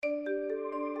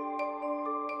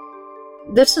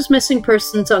This is Missing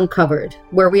Persons Uncovered,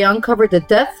 where we uncover the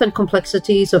depth and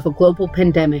complexities of a global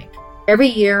pandemic. Every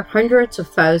year, hundreds of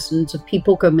thousands of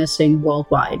people go missing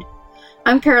worldwide.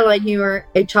 I'm Caroline Newer,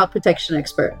 a child protection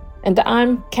expert. And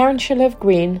I'm Karen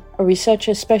Shalev-Green, a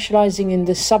researcher specializing in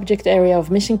the subject area of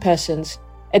missing persons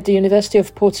at the University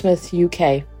of Portsmouth,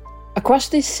 UK. Across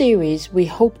this series, we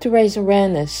hope to raise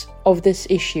awareness of this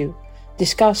issue,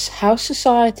 discuss how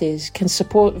societies can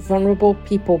support vulnerable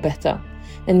people better,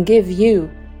 and give you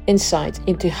insight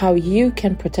into how you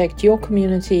can protect your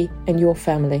community and your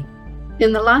family.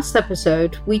 In the last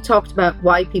episode, we talked about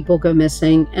why people go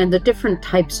missing and the different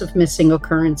types of missing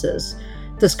occurrences,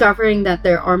 discovering that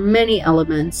there are many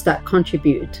elements that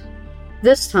contribute.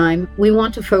 This time, we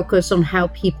want to focus on how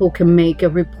people can make a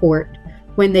report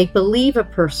when they believe a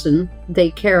person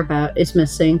they care about is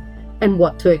missing and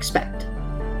what to expect.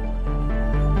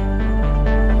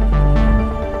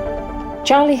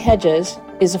 Charlie Hedges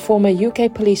is a former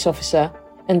UK police officer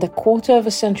and a quarter of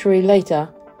a century later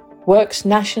works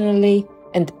nationally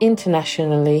and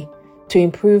internationally to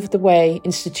improve the way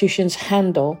institutions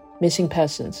handle missing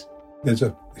persons. There's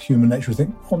a human nature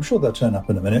thing. I'm sure they'll turn up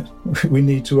in a minute. We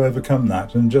need to overcome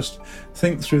that and just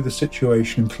think through the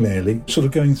situation clearly, sort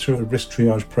of going through a risk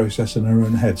triage process in our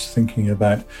own heads, thinking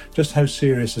about just how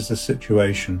serious is the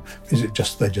situation. Is it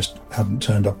just they just haven't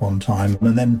turned up on time?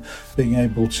 And then being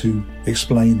able to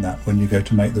explain that when you go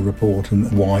to make the report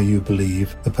and why you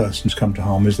believe the person's come to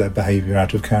harm is their behaviour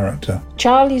out of character.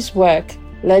 Charlie's work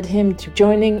led him to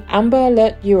joining Amber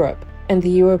Alert Europe and the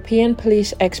European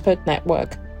Police Expert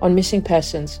Network on missing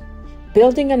persons,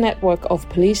 building a network of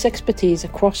police expertise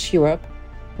across Europe,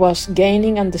 whilst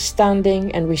gaining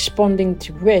understanding and responding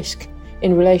to risk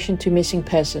in relation to missing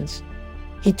persons.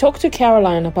 He talked to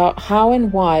Caroline about how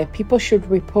and why people should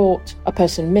report a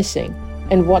person missing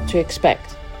and what to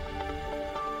expect.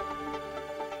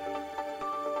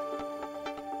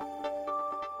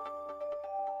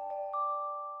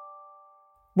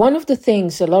 One of the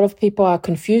things a lot of people are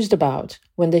confused about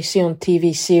when they see on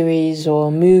TV series or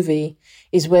a movie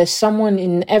is where someone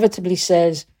inevitably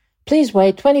says, please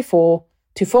wait 24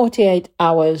 to 48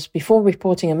 hours before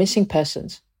reporting a missing person.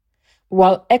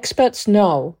 While experts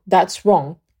know that's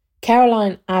wrong,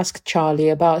 Caroline asked Charlie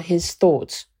about his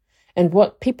thoughts and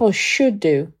what people should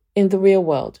do in the real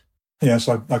world. Yes,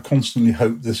 I constantly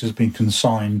hope this has been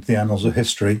consigned to the annals of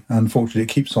history. Unfortunately, it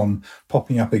keeps on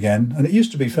popping up again. And it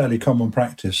used to be fairly common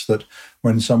practice that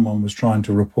when someone was trying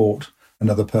to report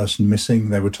another person missing,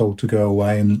 they were told to go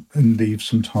away and leave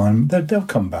some time. They'll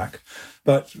come back.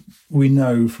 But we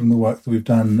know from the work that we've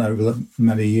done over the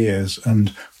many years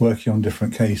and working on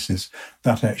different cases,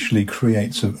 that actually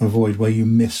creates a void where you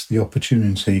miss the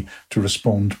opportunity to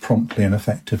respond promptly and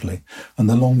effectively. And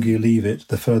the longer you leave it,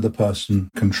 the further person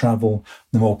can travel,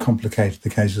 the more complicated the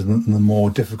case is, and the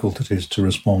more difficult it is to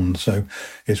respond. So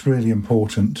it's really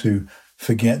important to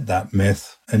forget that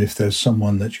myth. And if there's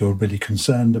someone that you're really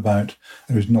concerned about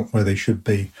who's not where they should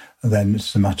be, then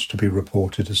it's a matter to be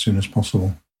reported as soon as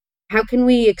possible. How can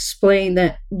we explain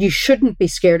that you shouldn't be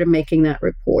scared of making that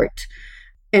report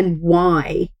and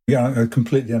why? Yeah, I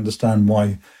completely understand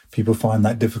why people find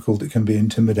that difficult. It can be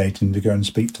intimidating to go and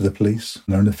speak to the police.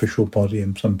 They're an official body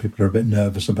and some people are a bit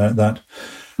nervous about that.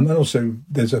 And then also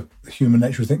there's a human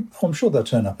nature thing. I'm sure they'll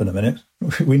turn up in a minute.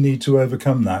 We need to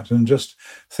overcome that and just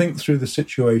think through the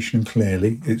situation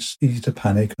clearly. It's easy to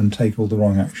panic and take all the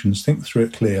wrong actions. Think through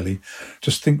it clearly.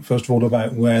 Just think, first of all,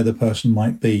 about where the person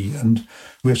might be. And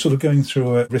we're sort of going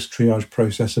through a risk triage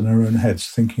process in our own heads,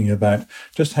 thinking about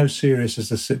just how serious is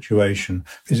the situation.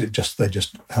 Is it just they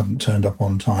just haven't turned up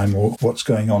on time or what's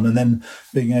going on? And then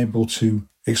being able to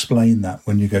explain that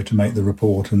when you go to make the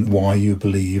report and why you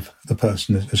believe the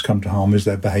person has come to harm is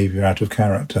their behaviour out of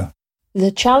character. The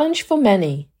challenge for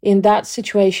many in that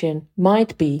situation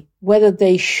might be whether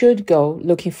they should go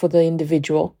looking for the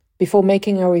individual before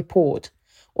making a report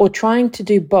or trying to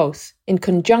do both in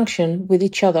conjunction with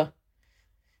each other.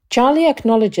 Charlie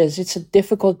acknowledges it's a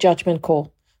difficult judgment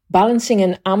call, balancing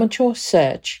an amateur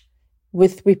search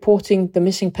with reporting the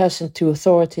missing person to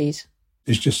authorities.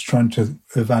 It's just trying to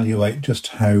evaluate just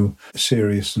how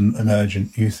serious and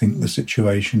urgent you think the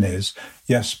situation is.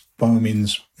 Yes, by all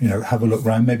means, have a look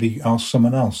around, maybe ask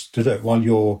someone else to do it while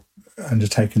you're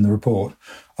undertaking the report.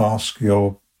 Ask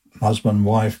your husband,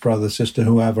 wife, brother, sister,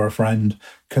 whoever, a friend,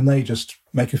 can they just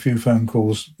make a few phone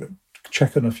calls,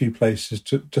 check on a few places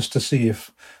just to see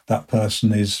if that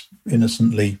person is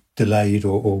innocently delayed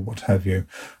or what have you,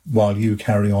 while you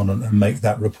carry on and make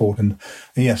that report. And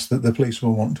yes, the police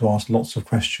will want to ask lots of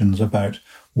questions about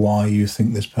why you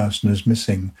think this person is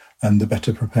missing, and the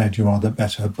better prepared you are, the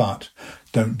better. But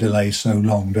don't delay so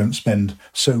long. Don't spend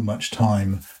so much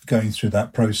time going through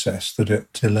that process that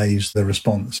it delays the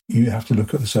response. You have to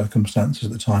look at the circumstances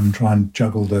at the time and try and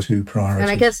juggle the two priorities.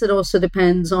 And I guess it also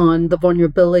depends on the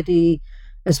vulnerability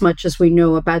as much as we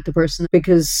know about the person,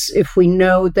 because if we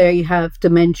know they have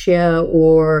dementia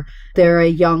or they're a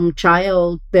young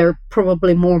child, they're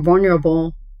probably more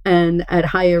vulnerable and at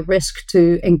higher risk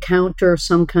to encounter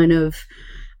some kind of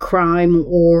crime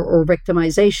or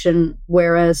victimization,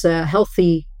 whereas a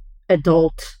healthy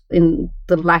adult, in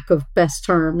the lack of best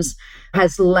terms,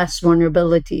 has less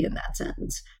vulnerability in that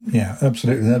sense. Yeah,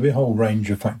 absolutely. There'll be a whole range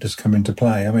of factors come into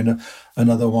play. I mean, an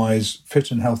otherwise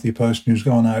fit and healthy person who's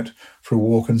gone out for a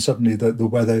walk and suddenly the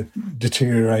weather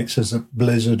deteriorates as a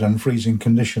blizzard and freezing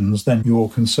conditions, then your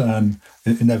concern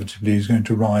inevitably is going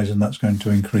to rise, and that's going to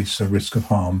increase the risk of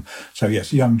harm. So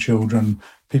yes, young children,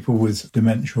 people with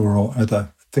dementia or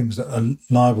other things that are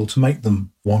liable to make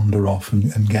them wander off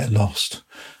and get lost.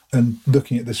 And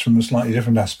looking at this from a slightly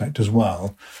different aspect as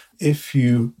well, if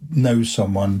you know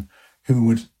someone who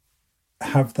would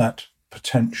have that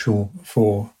potential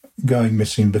for going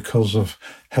missing because of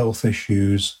health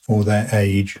issues or their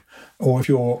age, or if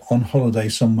you're on holiday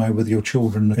somewhere with your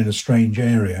children in a strange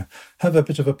area, have a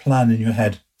bit of a plan in your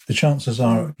head. The chances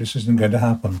are this isn't going to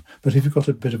happen. But if you've got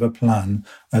a bit of a plan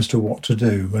as to what to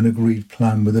do, an agreed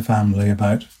plan with the family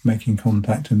about making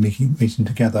contact and meeting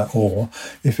together, or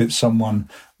if it's someone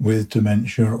with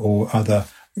dementia or other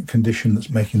condition that's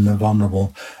making them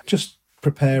vulnerable, just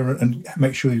prepare and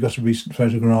make sure you've got a recent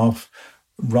photograph,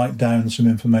 write down some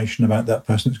information about that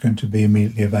person that's going to be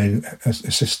immediately available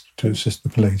to assist the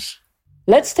police.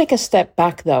 Let's take a step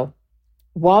back though.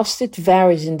 Whilst it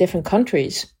varies in different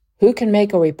countries, who can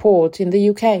make a report in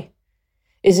the UK?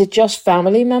 Is it just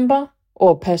family member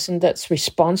or a person that's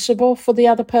responsible for the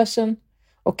other person?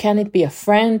 Or can it be a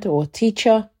friend or a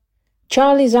teacher?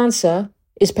 Charlie's answer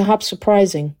is perhaps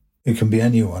surprising. It can be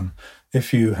anyone.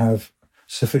 If you have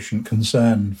sufficient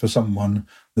concern for someone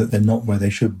that they're not where they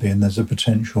should be and there's a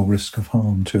potential risk of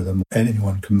harm to them,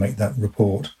 anyone can make that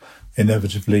report.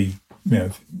 Inevitably,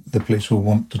 the police will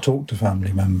want to talk to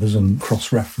family members and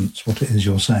cross-reference what it is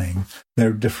you're saying. There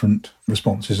are different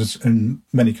responses. In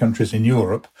many countries in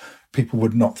Europe, people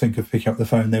would not think of picking up the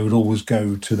phone. They would always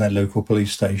go to their local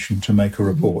police station to make a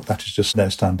report. That is just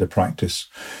their standard practice.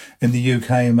 In the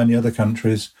UK and many other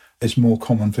countries, it's more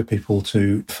common for people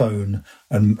to phone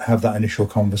and have that initial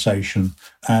conversation.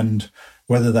 And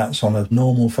whether that's on a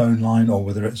normal phone line or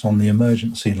whether it's on the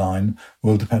emergency line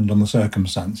will depend on the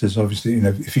circumstances. Obviously,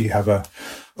 if you have a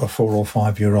 4 or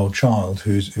 5 year old child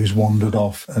who's wandered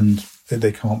off and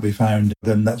they can't be found,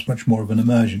 then that's much more of an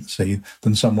emergency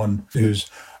than someone who's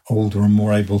older and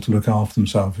more able to look after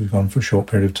themselves, who's gone for a short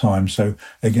period of time. So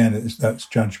again, that's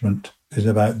judgment is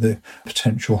about the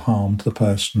potential harm to the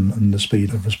person and the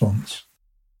speed of response.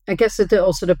 I guess it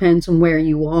also depends on where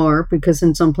you are, because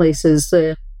in some places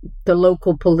the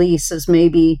local police is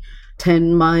maybe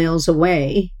 10 miles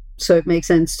away, so it makes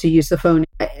sense to use the phone.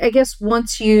 I guess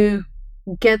once you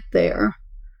get there,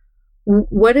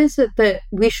 what is it that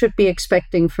we should be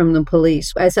expecting from the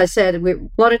police? As I said, a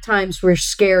lot of times we're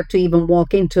scared to even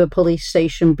walk into a police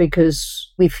station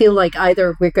because we feel like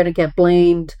either we're going to get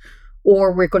blamed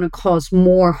or we're going to cause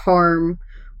more harm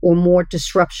or more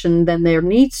disruption than there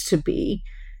needs to be.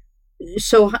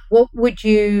 So what would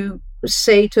you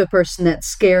say to a person that's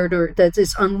scared or that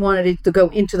is unwanted to go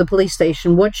into the police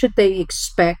station? What should they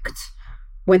expect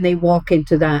when they walk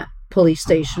into that police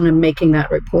station and making that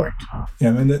report? Yeah,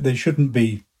 I mean, they shouldn't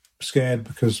be scared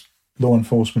because law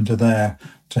enforcement are there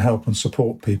to help and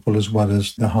support people, as well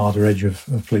as the harder edge of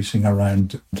policing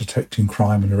around detecting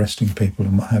crime and arresting people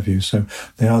and what have you. So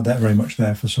they are very much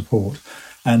there for support.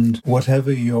 And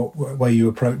whatever way you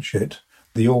approach it,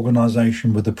 the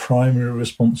organisation with the primary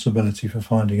responsibility for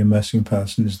finding a missing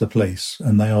person is the police,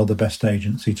 and they are the best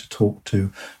agency to talk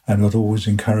to, and I'd always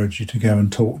encourage you to go and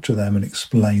talk to them and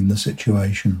explain the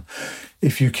situation.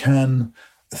 If you can,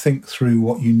 think through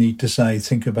what you need to say,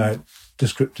 think about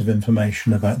descriptive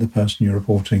information about the person you're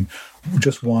reporting,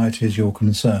 just why it is you're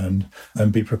concerned,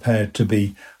 and be prepared to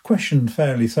be questioned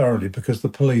fairly thoroughly, because the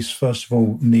police, first of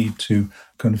all, need to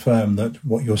confirm that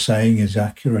what you're saying is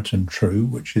accurate and true,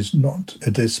 which is not a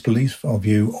disbelief of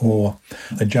you or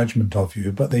a judgment of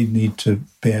you, but they need to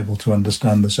be able to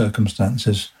understand the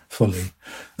circumstances fully.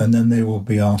 And then they will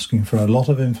be asking for a lot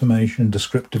of information,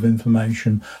 descriptive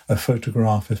information, a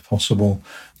photograph if possible,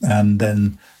 and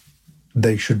then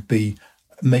they should be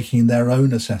making their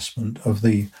own assessment of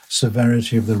the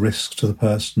severity of the risk to the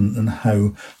person and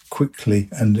how quickly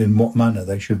and in what manner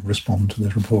they should respond to the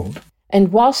report.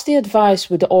 And whilst the advice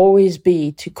would always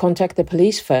be to contact the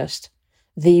police first,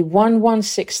 the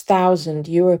 116,000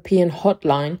 European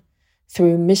hotline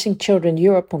through Missing Children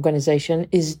Europe organization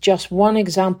is just one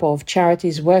example of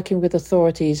charities working with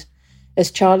authorities,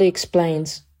 as Charlie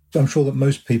explains. I'm sure that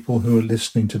most people who are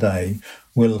listening today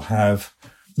will have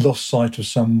lost sight of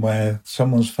somewhere,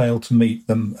 someone's failed to meet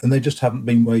them, and they just haven't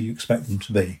been where you expect them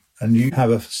to be. And you have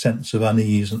a sense of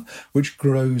unease, which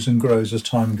grows and grows as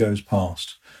time goes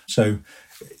past. So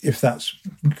if that's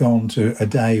gone to a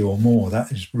day or more,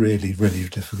 that is really, really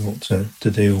difficult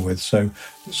to deal with. So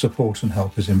support and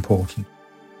help is important.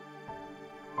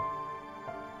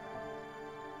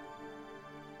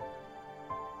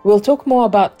 We'll talk more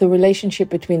about the relationship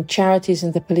between charities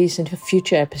and the police in a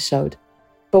future episode.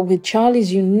 But with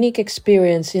Charlie's unique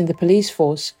experience in the police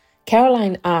force,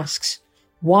 Caroline asks,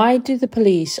 why do the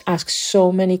police ask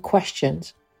so many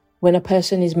questions when a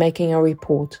person is making a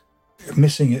report?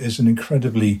 Missing is an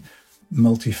incredibly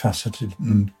multifaceted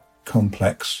and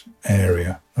complex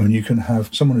area. I mean, you can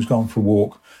have someone who's gone for a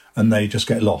walk and they just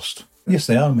get lost. Yes,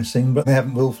 they are missing, but they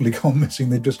haven't willfully gone missing.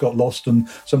 They've just got lost, and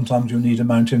sometimes you'll need a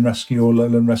mountain rescue or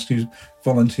lowland rescue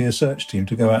volunteer search team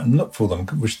to go out and look for them,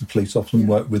 which the police often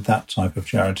work with that type of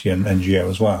charity and NGO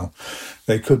as well.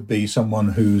 They could be someone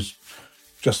who's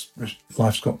just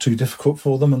life's got too difficult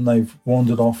for them and they've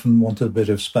wandered off and wanted a bit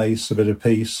of space, a bit of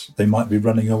peace. They might be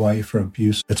running away from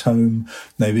abuse at home,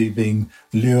 maybe being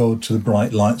lured to the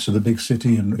bright lights of the big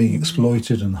city and being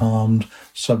exploited and harmed,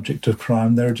 subject to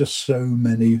crime. There are just so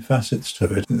many facets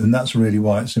to it. And that's really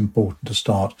why it's important to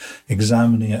start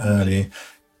examining it early,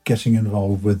 getting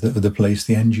involved with the police.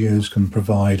 The NGOs can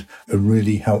provide a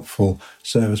really helpful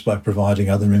service by providing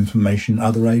other information.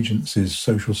 Other agencies,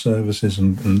 social services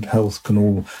and health can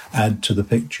all add to the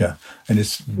picture. And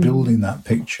it's building that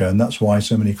picture. And that's why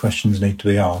so many questions need to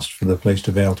be asked for the police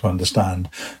to be able to understand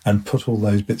and put all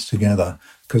those bits together.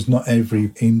 Because not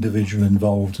every individual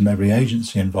involved and every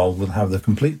agency involved will have the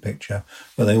complete picture,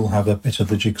 but they all have a bit of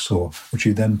the jigsaw, which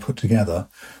you then put together.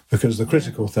 Because the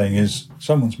critical thing is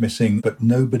someone's missing, but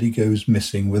nobody goes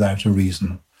missing without a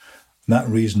reason. And that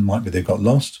reason might be they've got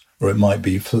lost, or it might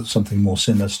be for something more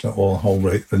sinister or a whole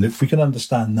rate. And if we can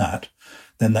understand that,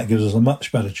 then that gives us a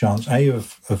much better chance,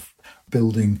 of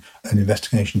building an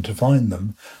investigation to find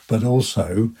them, but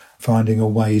also finding a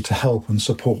way to help and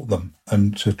support them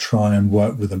and to try and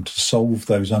work with them to solve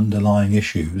those underlying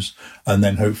issues, and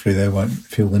then hopefully they won't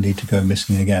feel the need to go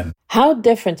missing again. How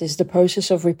different is the process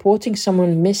of reporting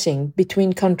someone missing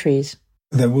between countries?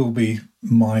 There will be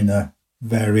minor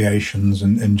variations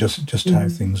in just how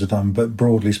things are done, but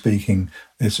broadly speaking,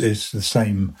 it's the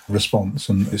same response,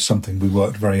 and it's something we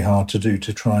worked very hard to do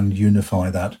to try and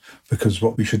unify that, because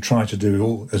what we should try to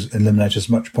do is eliminate as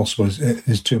much possible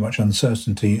is too much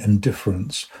uncertainty and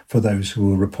difference for those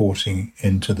who are reporting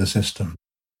into the system.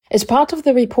 As part of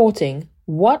the reporting,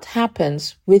 what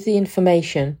happens with the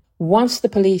information once the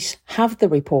police have the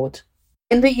report?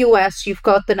 In the US, you've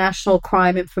got the National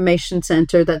Crime Information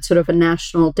Center, that's sort of a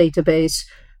national database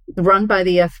run by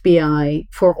the FBI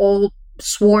for all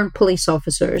sworn police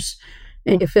officers.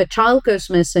 And if a child goes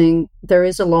missing, there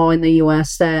is a law in the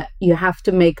US that you have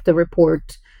to make the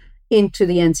report into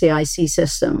the NCIC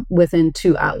system within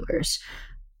 2 hours.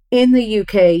 In the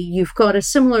UK, you've got a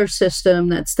similar system,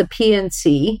 that's the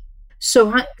PNC.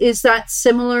 So is that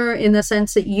similar in the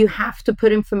sense that you have to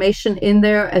put information in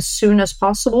there as soon as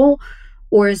possible?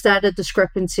 Or is that a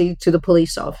discrepancy to the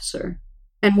police officer?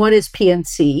 And what is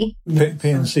PNC?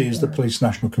 PNC is the Police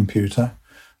National Computer,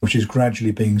 which is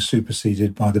gradually being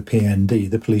superseded by the PND,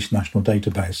 the Police National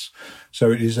Database.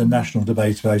 So it is a national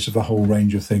database of a whole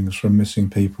range of things, from missing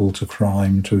people to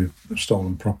crime to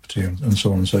stolen property and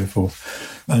so on and so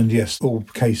forth. And yes, all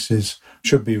cases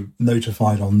should be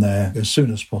notified on there as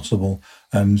soon as possible,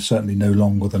 and certainly no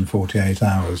longer than 48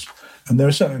 hours. And there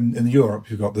are some in Europe,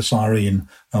 you've got the Siren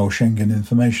or Schengen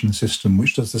Information System,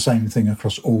 which does the same thing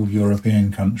across all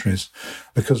European countries,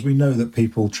 because we know that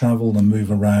people travel and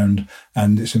move around,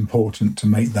 and it's important to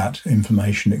make that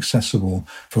information accessible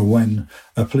for when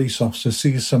a police officer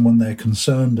sees someone they're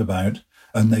concerned about,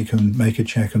 and they can make a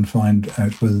check and find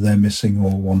out whether they're missing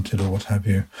or wanted or what have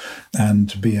you, and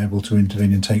to be able to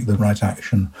intervene and take the right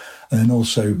action. And then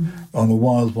also on a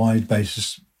worldwide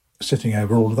basis, sitting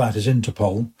over all of that is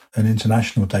Interpol, an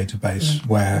international database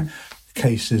where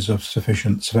cases of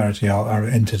sufficient severity are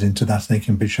entered into that. They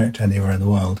can be checked anywhere in the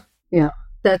world. Yeah,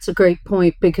 that's a great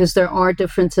point, because there are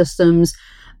different systems.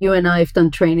 You and I have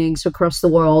done trainings across the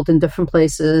world in different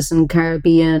places, in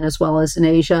Caribbean as well as in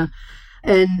Asia.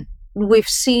 And we've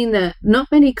seen that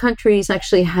not many countries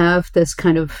actually have this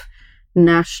kind of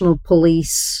national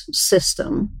police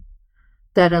system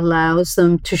that allows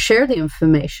them to share the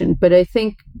information. But I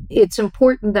think it's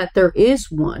important that there is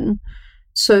one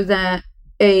so that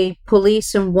a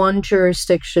police in one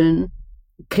jurisdiction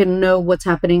can know what's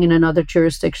happening in another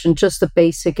jurisdiction, just the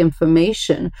basic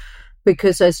information.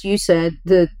 Because as you said,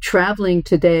 the traveling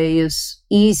today is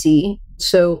easy.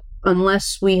 So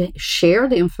unless we share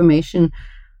the information,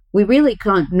 we really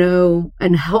can't know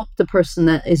and help the person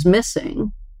that is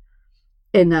missing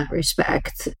in that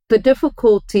respect. The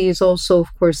difficulty is also, of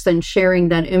course, then sharing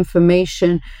that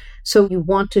information. So you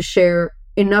want to share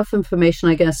enough information,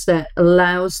 I guess, that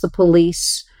allows the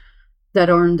police that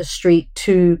are on the street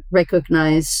to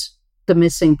recognize the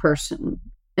missing person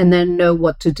and then know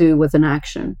what to do with an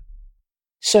action.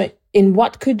 So in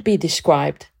what could be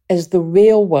described as the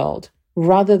real world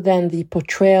rather than the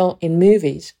portrayal in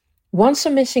movies, once a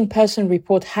missing person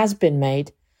report has been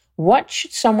made, what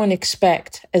should someone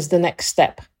expect as the next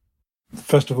step?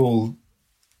 First of all,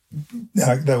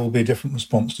 there will be a different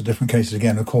response to different cases,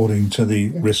 again, according to the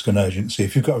risk and urgency.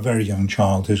 If you've got a very young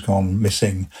child who's gone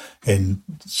missing in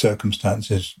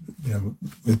circumstances,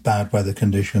 with bad weather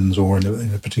conditions or in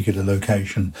a particular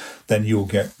location, then you'll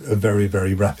get a very,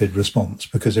 very rapid response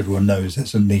because everyone knows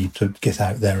there's a need to get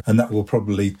out there, and that will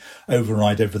probably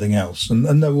override everything else.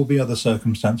 And there will be other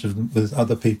circumstances with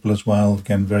other people as well,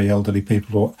 again, very elderly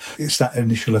people, or it's that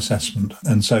initial assessment.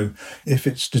 And so if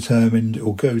it's determined, it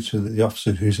will go to the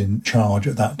officer who's in charge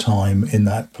at that time in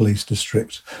that police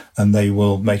district, and they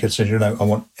will make a decision. I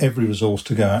want every resource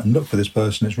to go out and look for this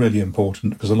person. It's really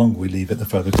important because the longer we leave it, the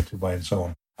further it away, and so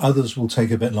on. Others will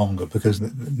take a bit longer because there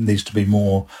needs to be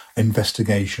more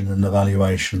investigation and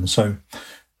evaluation. So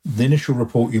the initial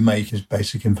report you make is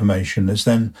basic information. It's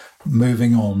then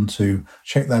moving on to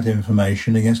check that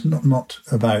information against not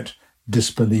about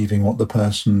disbelieving what the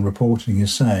person reporting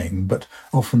is saying, but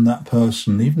often that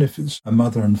person, even if it's a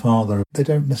mother and father, they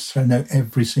don't necessarily know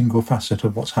every single facet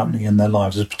of what's happening in their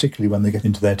lives, particularly when they get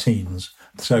into their teens.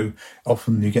 So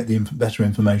often you get the better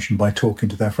information by talking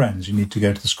to their friends. You need to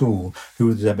go to the school. Who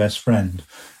is their best friend?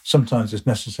 Sometimes it's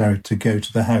necessary to go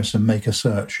to the house and make a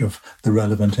search of the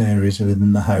relevant areas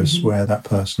within the house where that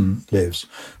person lives,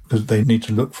 because they need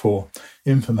to look for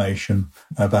information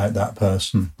about that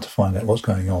person to find out what's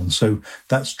going on. So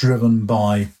that's driven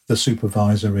by the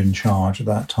supervisor in charge at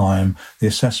that time, the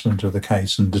assessment of the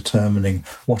case and determining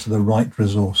what are the right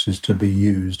resources to be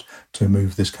used to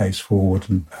move this case forward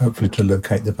and hopefully to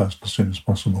locate the person as soon as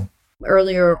possible.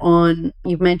 Earlier on,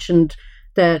 you mentioned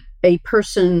that a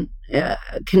person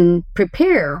can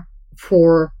prepare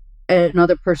for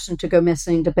another person to go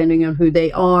missing depending on who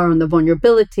they are and the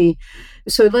vulnerability.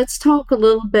 So let's talk a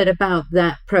little bit about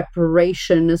that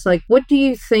preparation. It's like, what do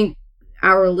you think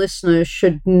our listeners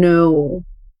should know?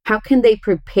 How can they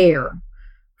prepare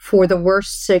for the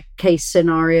worst case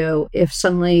scenario if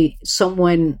suddenly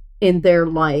someone in their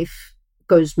life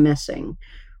goes missing?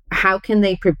 How can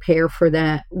they prepare for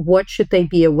that? What should they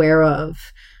be aware of?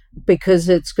 Because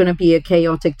it's going to be a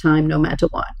chaotic time no matter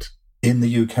what. In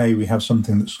the UK, we have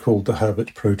something that's called the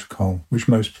Herbert Protocol, which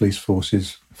most police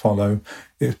forces follow.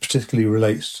 It particularly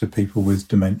relates to people with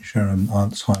dementia and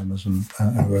Alzheimer's and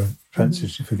who are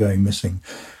propensity for going missing.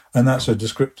 And that's a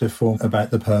descriptive form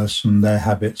about the person, their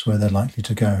habits, where they're likely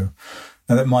to go.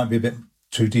 Now, that might be a bit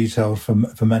too detailed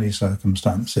for many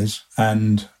circumstances,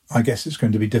 and I guess it's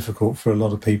going to be difficult for a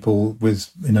lot of people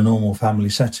in a normal family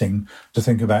setting to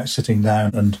think about sitting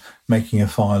down and making a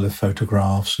file of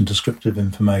photographs and descriptive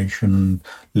information,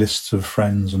 lists of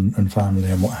friends and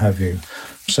family and what have you.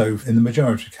 So in the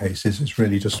majority of cases, it's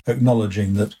really just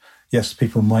acknowledging that, yes,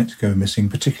 people might go missing,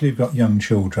 particularly if you've got young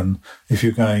children. If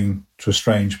you're going to a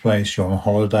strange place, you're on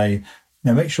holiday,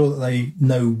 make sure that they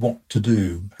know what to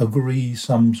do. Agree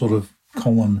some sort of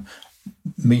common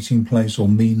meeting place or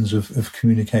means of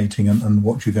communicating and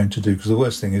what you're going to do. Because the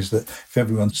worst thing is that if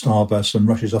everyone starbursts and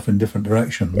rushes off in different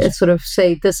directions. It's sort of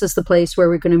say, this is the place where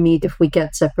we're going to meet if we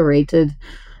get separated,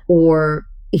 or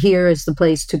here is the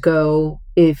place to go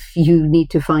if you need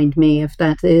to find me, if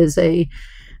that is a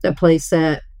place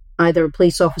that either a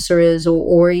police officer is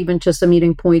or even just a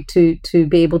meeting point to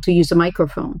be able to use a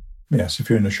microphone. Yes, if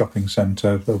you're in a shopping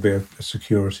centre, there'll be a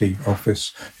security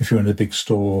office. If you're in a big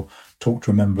store, talk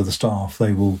to a member of the staff.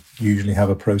 They will usually have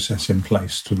a process in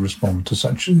place to respond to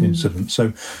such incidents.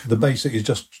 So the basic is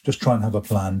just try and have a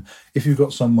plan. If you've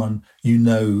got someone you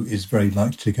know is very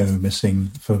likely to go missing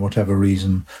for whatever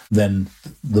reason, then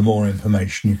the more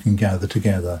information you can gather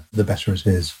together, the better it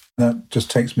is. That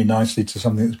just takes me nicely to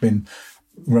something that's been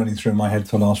running through my head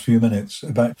for the last few minutes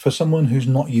about, for someone who's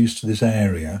not used to this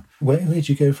area, where do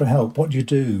you go for help? What do you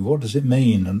do? What does it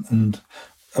mean? And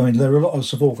I mean, there are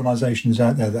lots of organisations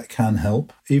out there that can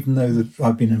help. Even though that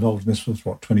I've been involved in this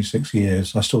for, 26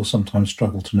 years, I still sometimes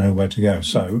struggle to know where to go.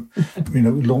 So,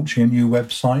 launching a new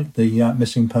website, the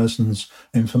Missing Persons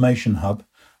Information Hub,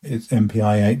 it's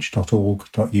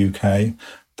mpih.org.uk.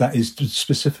 That is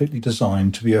specifically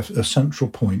designed to be a central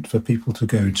point for people to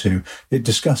go to. It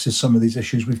discusses some of these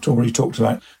issues we've already talked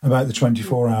about the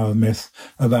 24-hour myth,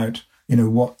 about,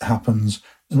 what happens,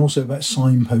 and also about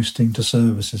signposting to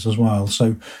services as well.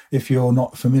 So if you're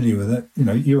not familiar with it,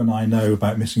 you and I know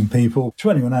about missing people. To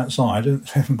anyone outside, they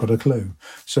haven't got a clue.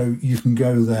 So you can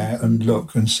go there and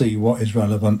look and see what is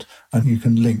relevant, and you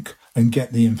can link and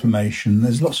get the information.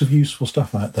 There's lots of useful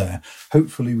stuff out there.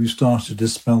 Hopefully we've started to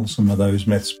dispel some of those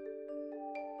myths.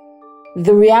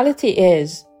 The reality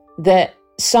is that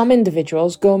some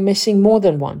individuals go missing more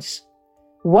than once.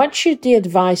 What should the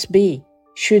advice be?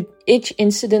 Should each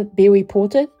incident be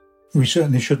reported? We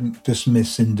certainly shouldn't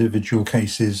dismiss individual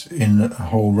cases in a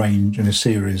whole range, in a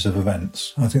series of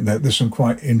events. I think that there's some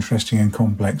quite interesting and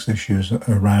complex issues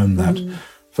around that.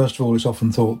 First of all, it's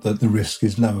often thought that the risk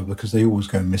is lower because they always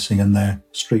go missing and they're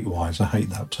streetwise. I hate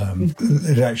that term.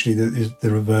 It actually, the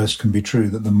reverse can be true,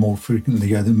 that the more frequently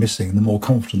they go missing, the more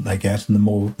confident they get and the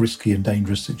more risky and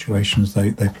dangerous situations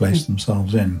they place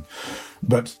themselves in.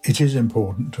 But it is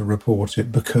important to report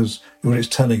it because what it's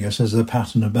telling us is a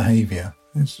pattern of behaviour.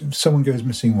 If someone goes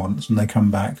missing once and they come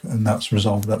back and that's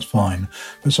resolved, that's fine.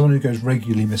 But someone who goes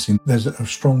regularly missing, there's a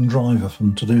strong driver for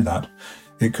them to do that.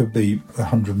 It could be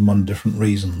 101 different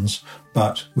reasons,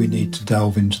 but we need to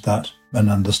delve into that and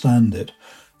understand it.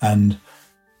 And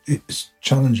it's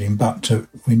challenging, but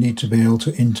we need to be able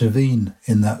to intervene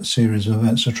in that series of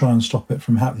events to try and stop it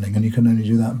from happening. And you can only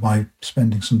do that by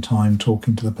spending some time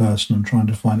talking to the person and trying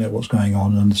to find out what's going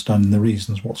on and understanding the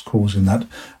reasons, what's causing that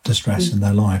distress in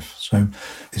their life. So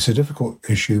it's a difficult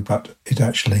issue, but it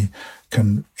actually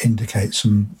can indicate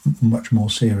some much more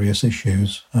serious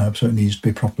issues. So it needs to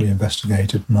be properly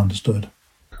investigated and understood.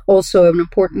 Also, an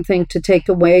important thing to take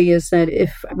away is that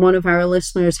if one of our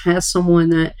listeners has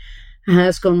someone that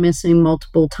has gone missing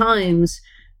multiple times,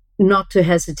 not to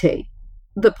hesitate.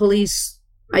 The police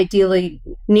ideally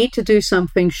need to do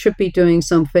something, should be doing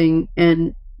something,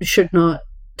 and should not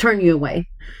turn you away.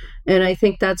 And I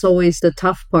think that's always the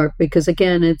tough part, because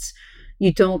again,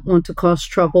 you don't want to cause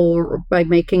trouble by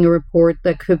making a report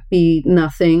that could be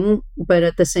nothing, but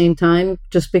at the same time,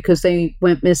 just because they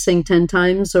went missing 10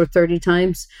 times or 30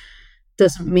 times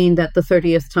doesn't mean that the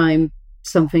 30th time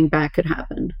something bad could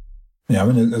happen. Yeah, I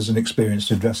mean, as an experienced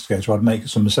investigator, I'd make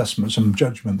some assessments, some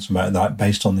judgments about that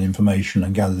based on the information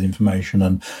and gather the information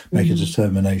and make a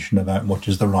determination about what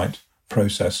is the right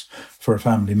process. For a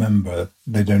family member,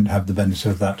 they don't have the benefit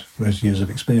of those years of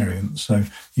experience, so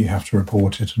you have to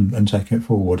report it and take it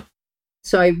forward.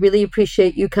 So I really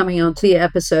appreciate you coming on to the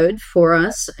episode for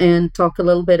us and talk a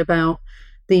little bit about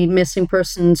the missing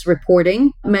persons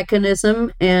reporting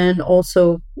mechanism and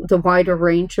also the wider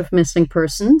range of missing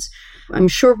persons. I'm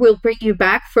sure we'll bring you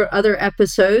back for other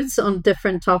episodes on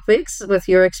different topics with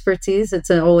your expertise. It's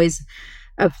always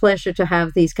a pleasure to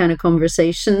have these kind of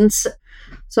conversations.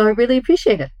 So I really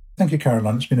appreciate it. Thank you,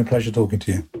 Caroline. It's been a pleasure talking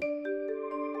to you.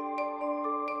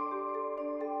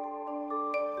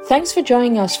 Thanks for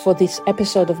joining us for this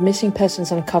episode of Missing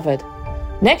Persons Uncovered.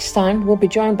 Next time, we'll be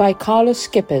joined by Carlos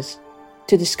Skippers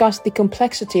to discuss the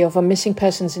complexity of a missing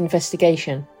persons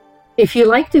investigation. If you'd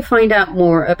like to find out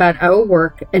more about our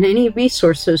work and any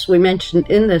resources we mentioned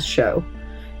in this show,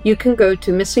 you can go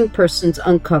to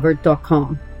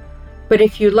missingpersonsuncovered.com. But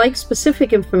if you'd like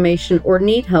specific information or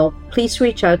need help, please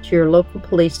reach out to your local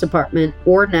police department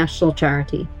or national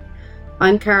charity.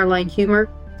 I'm Caroline Humer.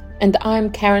 And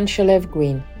I'm Karen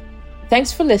Shalev-Green.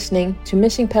 Thanks for listening to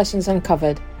Missing Persons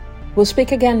Uncovered. We'll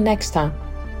speak again next time.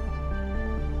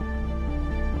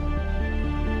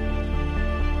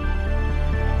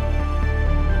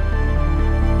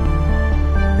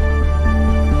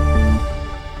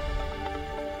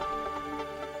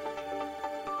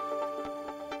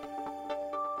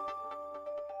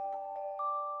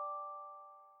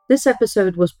 This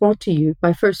episode was brought to you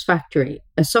by First Factory,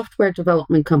 a software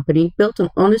development company built on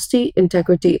honesty,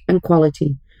 integrity, and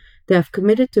quality. They have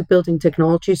committed to building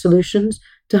technology solutions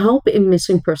to help in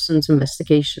missing persons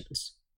investigations.